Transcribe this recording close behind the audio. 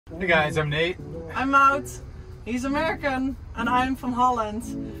Hey guys, I'm Nate. I'm Maud. He's American and I'm from Holland.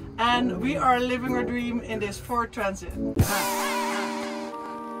 And we are living our dream in this Ford Transit.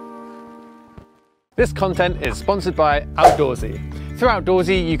 This content is sponsored by Outdoorsy. Through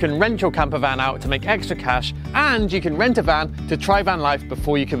Outdoorsy, you can rent your camper van out to make extra cash, and you can rent a van to try van life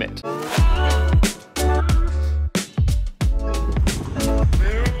before you commit. Welcome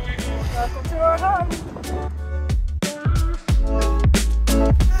to our home.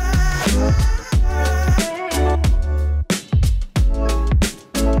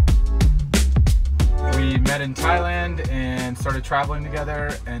 We met in Thailand and started traveling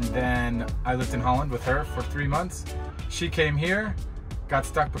together, and then I lived in Holland with her for 3 months. She came here, got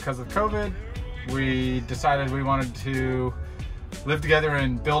stuck because of COVID. We decided we wanted to live together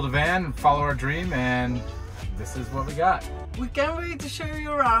and build a van and follow our dream, and this is what we got. We can't wait to show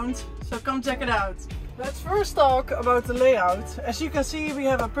you around, so come check it out. Let's first talk about the layout. As you can see, we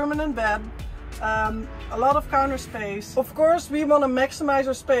have a permanent bed, a lot of counter space. Of course, we want to maximize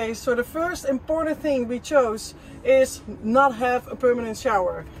our space, so the first important thing we chose is not have a permanent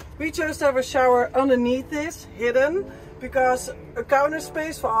shower. We chose to have a shower underneath this, hidden, because a counter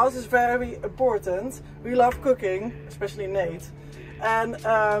space for us is very important. We love cooking, especially Nate, and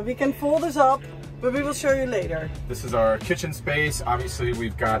we can fold this up, but we will show you later. This is our kitchen space. Obviously,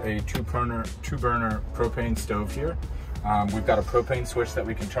 we've got a two burner propane stove here. We've got a propane switch that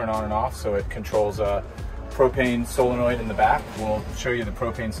we can turn on and off, so it controls a propane solenoid in the back. We'll show you the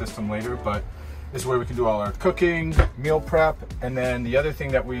propane system later, but this is where we can do all our cooking, meal prep, and then the other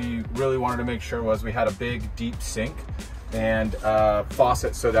thing that we really wanted to make sure was we had a big, deep sink and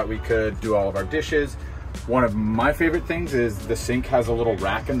faucet so that we could do all of our dishes. One of my favorite things is the sink has a little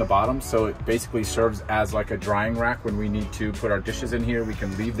rack in the bottom, so it basically serves as like a drying rack. When we need to put our dishes in here, we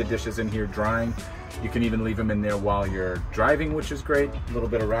can leave the dishes in here drying. You can even leave them in there while you're driving, which is great. A little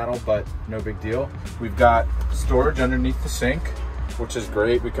bit of rattle, but no big deal. We've got storage underneath the sink, which is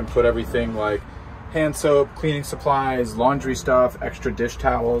great. We can put everything like hand soap, cleaning supplies, laundry stuff, extra dish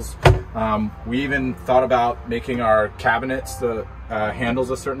towels. We even thought about making our cabinets, the handles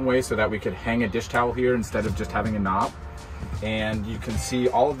a certain way so that we could hang a dish towel here instead of just having a knob. And you can see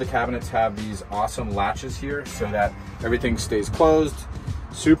all of the cabinets have these awesome latches here so that everything stays closed.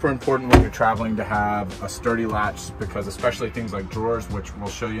 Super important when you're traveling to have a sturdy latch, because especially things like drawers, which we'll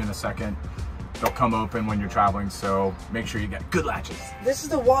show you in a second, they'll come open when you're traveling, so make sure you get good latches. This is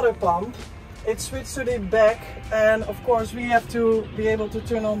the water pump. It's switched to the back, and of course we have to be able to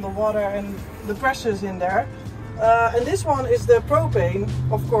turn on the water and the pressures in there. And this one is the propane,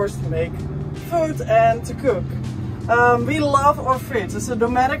 of course, to make food and to cook. We love our fridge. It's a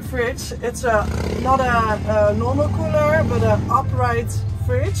Dometic fridge. It's not a normal cooler, but an upright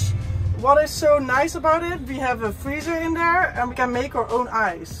fridge. What is so nice about it, we have a freezer in there and we can make our own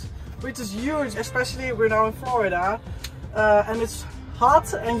ice, which is huge, especially we're now in Florida, and it's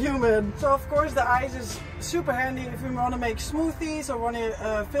hot and humid. So of course the ice is super handy if we want to make smoothies or want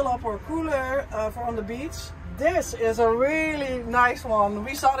to fill up our cooler for on the beach. This is a really nice one.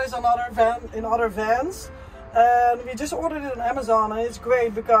 We saw this on other vans, and we just ordered it on Amazon, and it's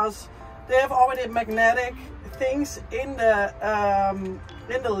great because they have already magnetic things in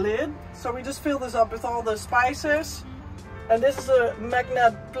the lid. So we just fill this up with all the spices. And this is a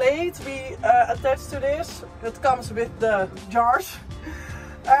magnet plate we attach to this. It comes with the jars.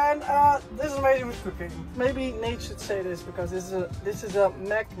 And this is amazing with cooking. Maybe Nate should say this because this is a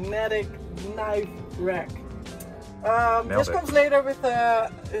magnetic knife rack. This comes later with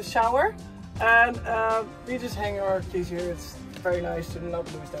a shower, and we just hang our keys here. It's very nice to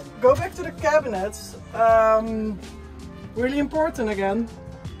not lose them. Go back to the cabinets. Really important again.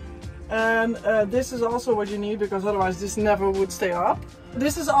 And this is also what you need, because otherwise this never would stay up.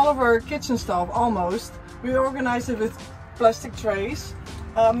 This is all of our kitchen stuff, almost. We organized it with plastic trays.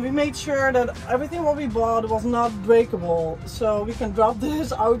 We made sure that everything what we bought was not breakable, so we can drop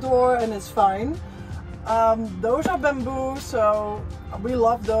this outdoor and it's fine. Those are bamboo, so we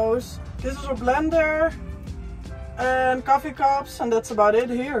love those. This is a blender and coffee cups, and that's about it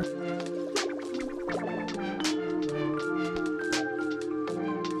here.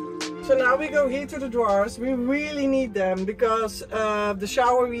 So now we go here to the drawers. We really need them because the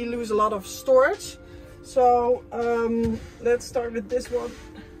shower we lose a lot of storage. So let's start with this one.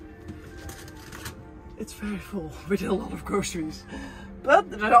 It's very full with a lot of groceries, but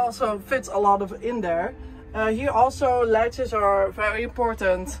it also fits a lot of in there. Here also latches are very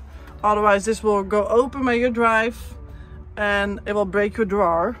important. Otherwise this will go open when you drive and it will break your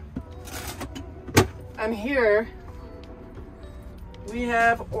drawer. And here we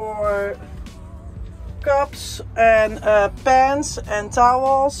have our cups and pans and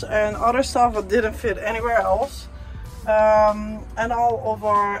towels and other stuff that didn't fit anywhere else. And all of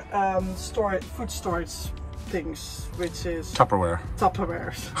our food storage things, which is Tupperware.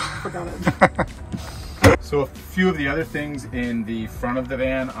 Forgot it. So a few of the other things in the front of the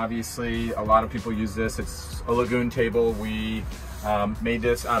van, obviously a lot of people use this. It's a lagoon table. We made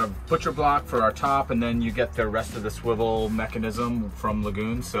this out of butcher block for our top, and then you get the rest of the swivel mechanism from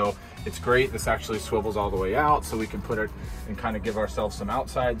Lagoon. So it's great. This actually swivels all the way out, so we can put it and kind of give ourselves some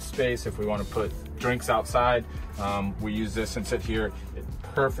outside space if we want to put drinks outside. We use this and sit here. It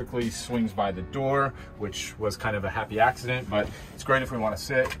perfectly swings by the door, which was kind of a happy accident, but it's great if we want to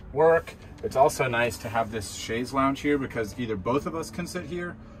sit, work. It's also nice to have this chaise lounge here because either both of us can sit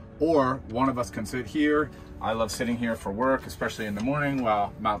here or one of us can sit here. I love sitting here for work, especially in the morning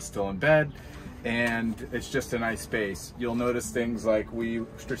while Mount's still in bed. And it's just a nice space. You'll notice things like we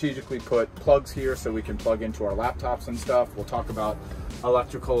strategically put plugs here so we can plug into our laptops and stuff. We'll talk about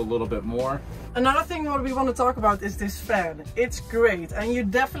electrical a little bit more. Another thing what we want to talk about is this fan. It's great, and you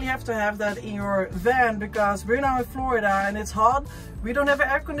definitely have to have that in your van because we're now in Florida and it's hot. We don't have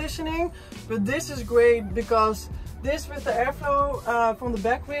air conditioning, but this is great because this with the airflow from the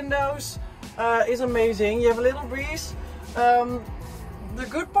back windows is amazing. You have a little breeze. The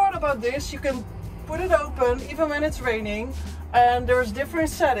good part about this, you can put it open even when it's raining, and there's different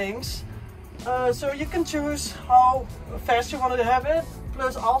settings. So you can choose how fast you want to have it.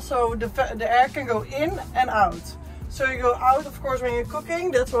 Plus also the air can go in and out. So you go out, of course, when you're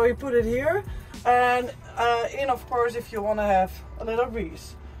cooking, that's why we put it here. And in, of course, if you want to have a little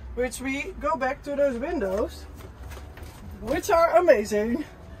breeze. Which we go back to those windows, which are amazing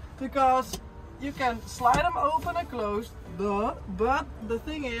because you can slide them open and close. But the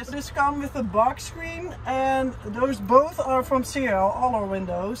thing is, this comes with a box screen, and those both are from CL, all our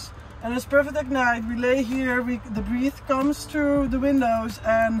windows. And it's perfect at night. We lay here, the breeze comes through the windows,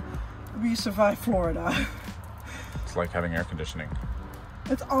 and we survive Florida. It's like having air conditioning.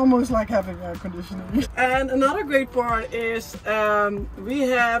 It's almost like having air conditioning. And another great part is we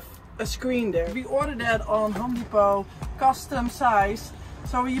have a screen there. We ordered that on Home Depot, custom size.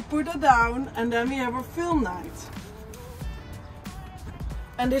 So you put it down, and then we have a film night.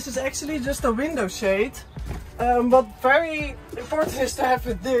 And this is actually just a window shade. What very important is to have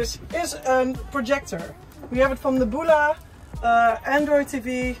with this is a projector. We have it from the Bula, Android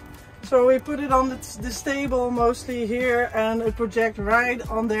TV. So we put it on this table mostly here, and it projects right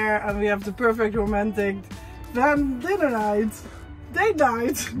on there, and we have the perfect romantic van dinner night. Date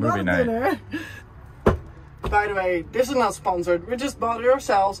night, movie not dinner. By the way, this is not sponsored. We just bought it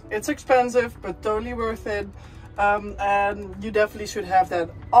ourselves. It's expensive, but totally worth it. And you definitely should have that.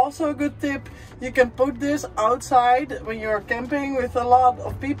 Also a good tip, you can put this outside when you're camping with a lot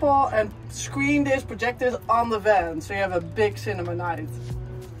of people and screen this, project this on the van, so you have a big cinema night.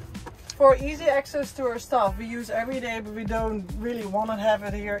 For easy access to our stuff, we use every day, but we don't really want to have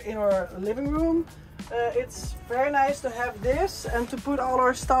it here in our living room. It's very nice to have this and to put all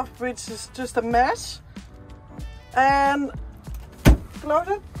our stuff, which is just a mess. And close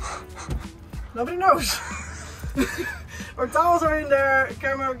it. Nobody knows. Our towels are in there,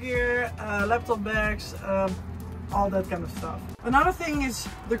 camera gear, laptop bags, all that kind of stuff. Another thing is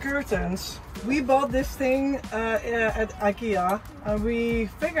the curtains. We bought this thing at IKEA, and we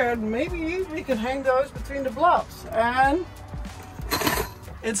figured maybe we can hang those between the blocks, and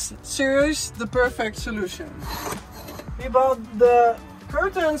it's seriously the perfect solution. We bought the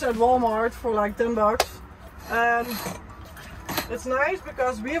curtains at Walmart for like 10 bucks, and it's nice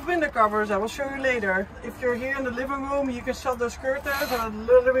because we have window covers. I will show you later. If you're here in the living room, you can shut those curtains and it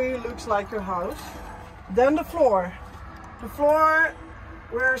literally looks like your house. Then the floor. The floor,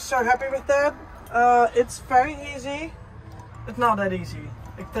 we're so happy with that. It's very easy. It's not that easy.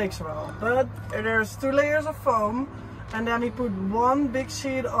 It takes a while. But there's 2 layers of foam, and then we put one big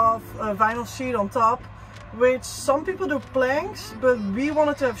sheet of vinyl sheet on top, which some people do planks, but we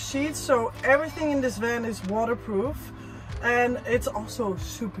wanted to have sheets, so everything in this van is waterproof. And it's also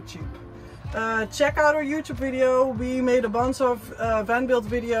super cheap. Check out our YouTube video. We made a bunch of van build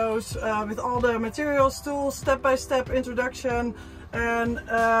videos with all the materials, tools, step-by-step introduction, and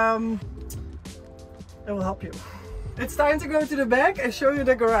it will help you. It's time to go to the back and show you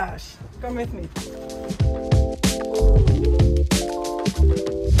the garage. Come with me.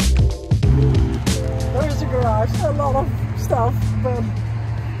 There's the garage. A lot of stuff, but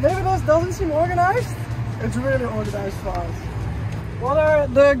maybe this doesn't seem organized. It's really organized for us.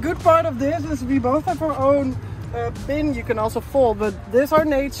 The good part of this is we both have our own bin you can also fold, but these are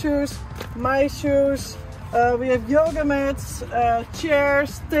Nate's shoes, my shoes, We have yoga mats,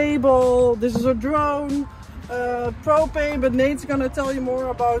 chairs, table. This is a drone, propane, but Nate's gonna tell you more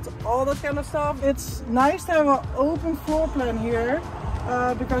about all that kind of stuff. It's nice to have an open floor plan here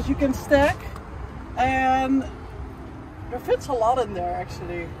because you can stack, and there fits a lot in there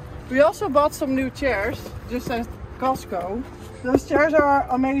actually. We also bought some new chairs just at Costco. Those chairs are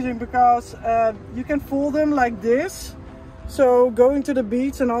amazing because you can fold them like this. So going to the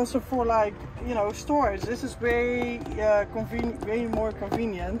beach and also for like, you know, storage, this is way way more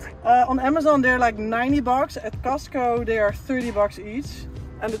convenient. On Amazon they're like 90 bucks, at Costco they are 30 bucks each,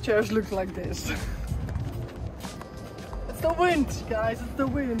 and the chairs look like this. It's the wind, guys, it's the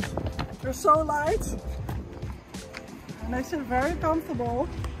wind. They're so light and they sit very comfortable.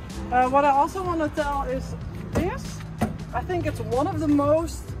 What I also want to tell is this, I think it's one of the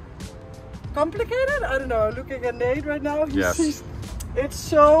most complicated, I don't know, looking at Nate right now, Yes. It's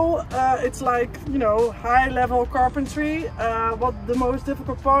so, it's like, you know, high level carpentry. What the most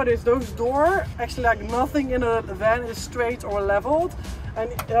difficult part is, those doors, actually like nothing in a van is straight or leveled.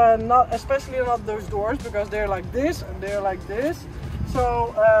 And especially not those doors, because they're like this and they're like this.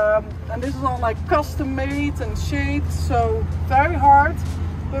 So, and this is all like custom made and shaped, so very hard.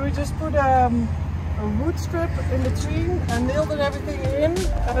 But we just put a wood strip in between and nailed everything in,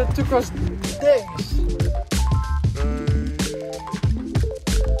 and it took us days.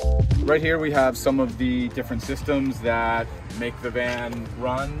 Right here we have some of the different systems that make the van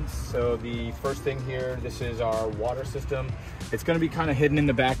run. So the first thing here, this is our water system. It's going to be kind of hidden in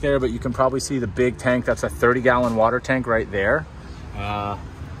the back there, but you can probably see the big tank. That's a 30-gallon water tank right there.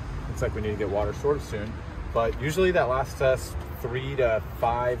 Looks like we need to get water sorted soon, but usually that lasts us 3 to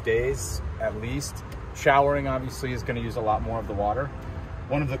 5 days at least. Showering obviously is going to use a lot more of the water.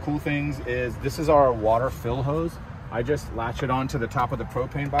 One of the cool things is this is our water fill hose. I just latch it onto the top of the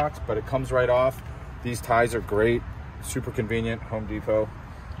propane box, but it comes right off. These ties are great, super convenient, Home Depot.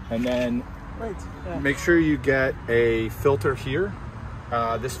 And then make sure you get a filter here.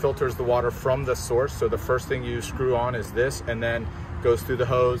 This filters the water from the source. So the first thing you screw on is this, and then goes through the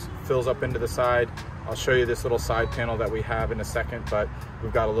hose, fills up into the side. I'll show you this little side panel that we have in a second, but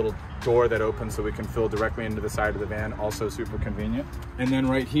we've got a little door that opens so we can fill directly into the side of the van, also super convenient. And then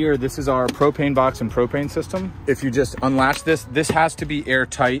right here, this is our propane box and propane system. If you just unlatch this, this has to be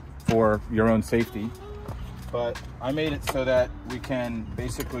airtight for your own safety. But I made it so that we can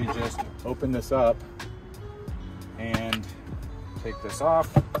basically just open this up and take this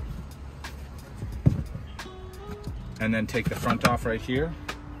off, and then take the front off right here.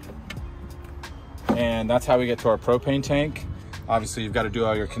 And that's how we get to our propane tank. Obviously you've got to do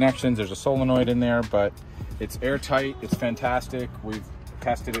all your connections. There's a solenoid in there, but it's airtight, it's fantastic. We've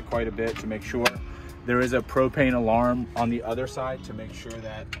tested it quite a bit to make sure. There is a propane alarm on the other side to make sure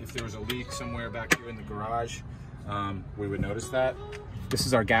that if there was a leak somewhere back here in the garage, we would notice that. This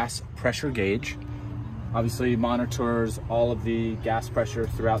is our gas pressure gauge. Obviously monitors all of the gas pressure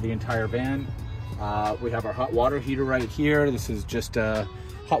throughout the entire van. We have our hot water heater right here. This is just a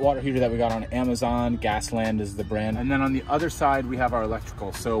hot water heater that we got on Amazon. Gasland is the brand. And then on the other side, we have our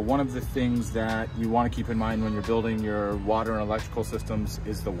electrical. So one of the things that you want to keep in mind when you're building your water and electrical systems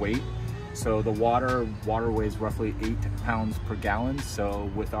is the weight. So the water weighs roughly 8 pounds per gallon.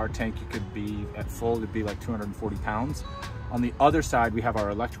 So with our tank, you could be at full, it'd be like 240 pounds. On the other side, we have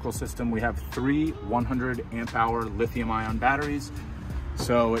our electrical system. We have 3 100 amp hour lithium ion batteries.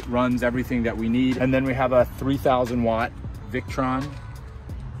 So it runs everything that we need. And then we have a 3000 watt Victron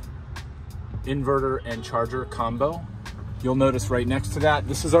inverter and charger combo. You'll notice right next to that,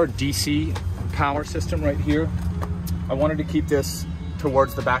 this is our DC power system right here. I wanted to keep this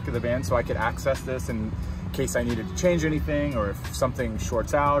towards the back of the van so I could access this in case I needed to change anything, or if something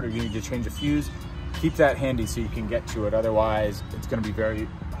shorts out or you need to change a fuse. Keep that handy so you can get to it. Otherwise, it's going to be very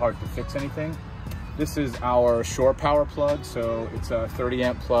hard to fix anything. This is our shore power plug. So it's a 30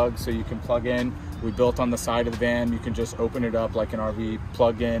 amp plug, so you can plug in. We built on the side of the van. You can just open it up like an RV,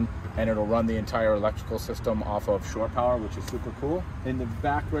 plug in, and it'll run the entire electrical system off of shore power, which is super cool. In the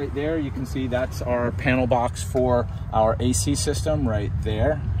back right there, you can see that's our panel box for our AC system right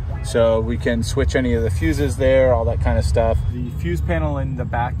there. So we can switch any of the fuses there, all that kind of stuff. The fuse panel in the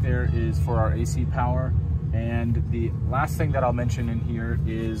back there is for our AC power. And the last thing that I'll mention in here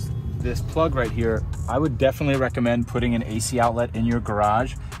is this plug right here. I would definitely recommend putting an AC outlet in your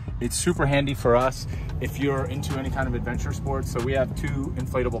garage. It's super handy for us if you're into any kind of adventure sports. So we have 2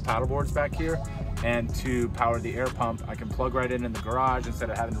 inflatable paddle boards back here, and to power the air pump, I can plug right in the garage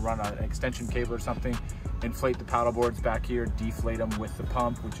instead of having to run an extension cable or something. Inflate the paddle boards back here, deflate them with the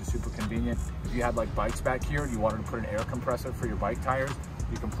pump, which is super convenient. If you had like bikes back here and you wanted to put an air compressor for your bike tires,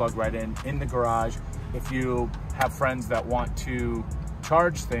 You can plug right in the garage. If you have friends that want to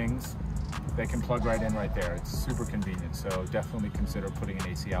charge things, they can plug right in right there. It's super convenient, so definitely consider putting an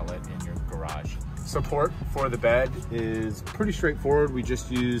AC outlet in your garage. Support for the bed is pretty straightforward. We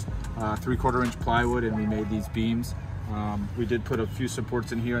just used 3/4 inch plywood and we made these beams. We did put a few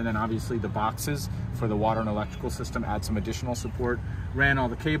supports in here, and then obviously the boxes for the water and electrical system add some additional support. Ran all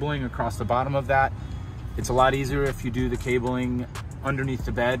the cabling across the bottom of that. It's a lot easier if you do the cabling underneath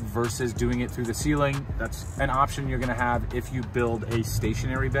the bed versus doing it through the ceiling. That's an option you're gonna have if you build a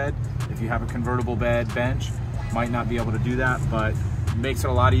stationary bed. If you have a convertible bed bench, might not be able to do that, but makes it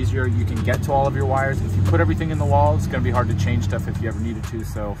a lot easier. You can get to all of your wires. If you put everything in the wall, it's gonna be hard to change stuff if you ever needed to,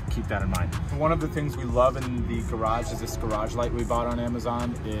 so keep that in mind. One of the things we love in the garage is this garage light we bought on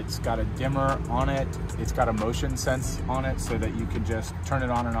Amazon. It's got a dimmer on it. It's got a motion sense on it so that you can just turn it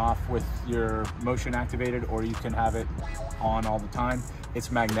on and off with your motion activated, or you can have it on all the time.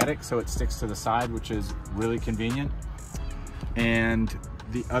 It's magnetic, so it sticks to the side, which is really convenient. And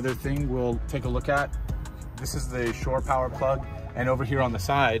the other thing we'll take a look at, this is the shore power plug. And over here on the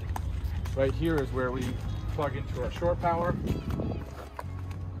side, right here is where we plug into our shore power.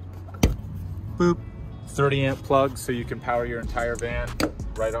 Boop. 30 amp plug, so you can power your entire van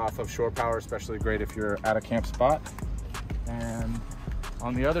right off of shore power, especially great if you're at a camp spot. And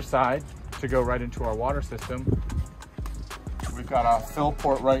on the other side, to go right into our water system, we've got a fill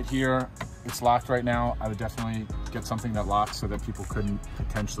port right here. It's locked right now. I would definitely get something that locks so that people couldn't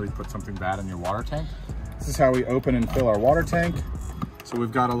potentially put something bad in your water tank. This is how we open and fill our water tank. So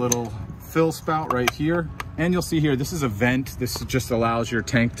we've got a little fill spout right here. And you'll see here, this is a vent. This just allows your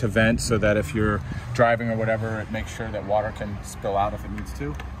tank to vent so that if you're driving or whatever, it makes sure that water can spill out if it needs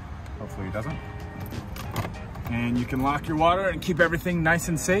to. Hopefully it doesn't. And you can lock your water and keep everything nice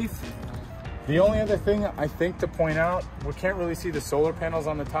and safe. The only other thing I think to point out, we can't really see the solar panels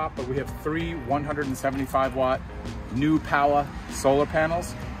on the top, but we have 3 175 watt new Power solar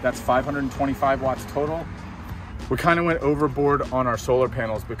panels. That's 525 watts total. We kind of went overboard on our solar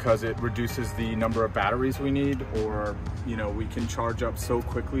panels because it reduces the number of batteries we need, or we can charge up so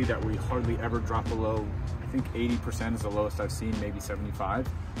quickly that we hardly ever drop below, I think 80% is the lowest I've seen, maybe 75.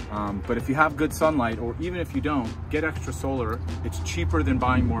 But if you have good sunlight, or even if you don't, get extra solar. It's cheaper than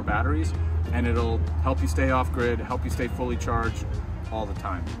buying more batteries, and it'll help you stay off grid, help you stay fully charged all the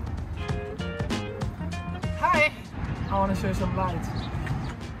time. Hi! I want to show some lights.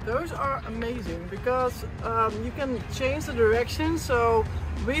 Those are amazing because you can change the direction. So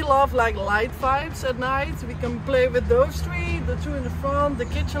we love like light vibes at night. We can play with those three, the two in the front, the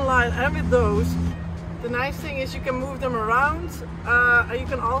kitchen light, and with those. The nice thing is you can move them around. And you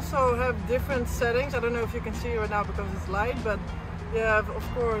can also have different settings. I don't know if you can see right now because it's light, but you have of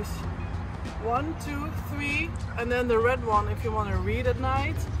course 1, 2, 3, and then the red one if you want to read at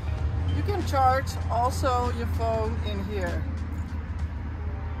night. You can charge also your phone in here.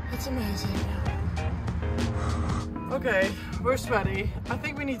 It's amazing. Okay, we're sweaty. I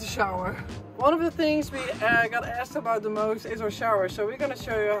think we need to shower. One of the things we got asked about the most is our shower, so we're gonna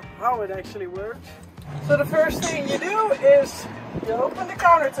show you how it actually works. So the first thing you do is you open the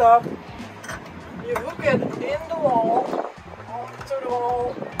countertop, you hook it in the wall, onto the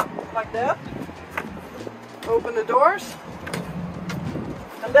wall like that. Open the doors,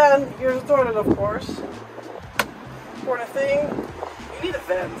 and then here's the toilet, of course. For the thing, you need a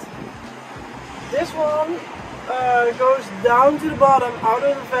vent. This one goes down to the bottom out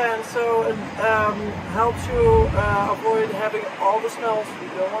of the van, so it helps you avoid having all the smells you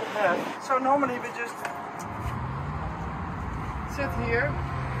don't want to have. So normally we just sit here,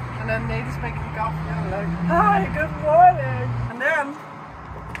 and then Nate is making coffee and I'm like, hi, good morning. And then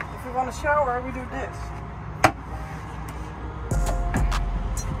if we want to shower, we do this.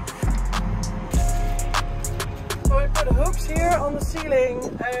 So we put hooks here on the ceiling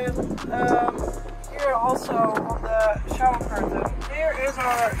and here also on the shower curtain. Here is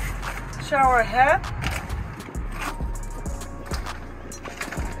our shower head.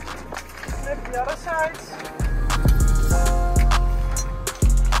 Flip the other sides.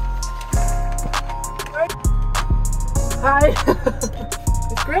 Hi!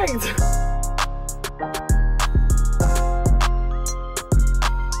 It's great!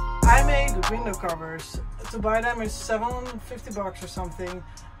 I made window covers. To buy them is $750 or something,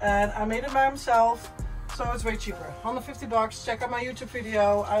 and I made it by myself, so it's way cheaper. $150. Check out my YouTube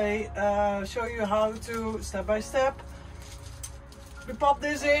video. I show you how to step by step. We pop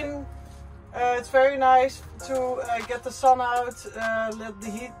this in. It's very nice to get the sun out,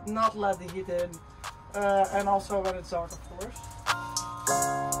 not let the heat in, and also when it's dark, of course.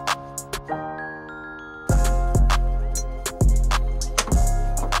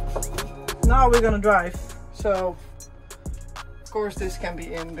 how we're gonna drive. So of course this can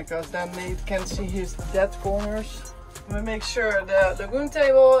be in, because then Nate can see his dead corners. We make sure the room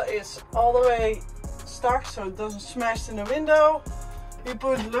table is all the way stuck so it doesn't smash in the window. We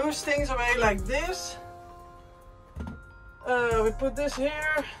put loose things away like this. We put this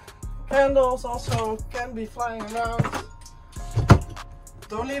here. Candles also can be flying around.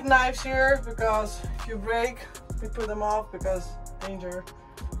 Don't leave knives here, because if you break, we put them off because danger.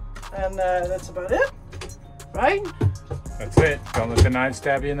 And that's about it, right? That's it. Don't let the knife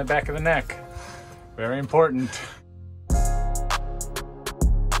stab you in the back of the neck. Very important.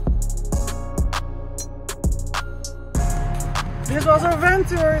 This was our van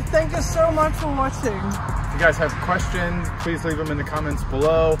tour. Thank you so much for watching. If you guys have questions, please leave them in the comments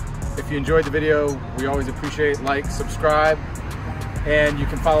below. If you enjoyed the video, we always appreciate like, subscribe, and you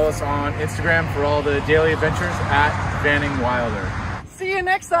can follow us on Instagram for all the daily adventures at Vanning Wilder. See you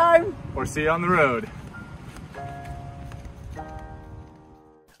next time. Or see you on the road.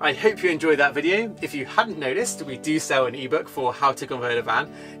 I hope you enjoyed that video. If you hadn't noticed, we do sell an ebook for how to convert a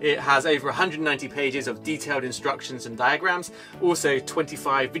van. It has over 190 pages of detailed instructions and diagrams, also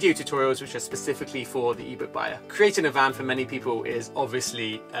 25 video tutorials which are specifically for the ebook buyer. Creating a van for many people is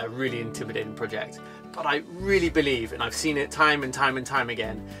obviously a really intimidating project, but I really believe, and I've seen it time and time and time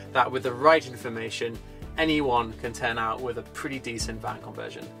again, that with the right information, anyone can turn out with a pretty decent van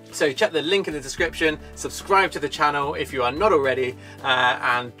conversion. So check the link in the description, subscribe to the channel if you are not already,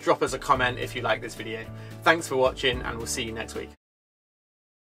 and drop us a comment if you like this video. Thanks for watching, and we'll see you next week.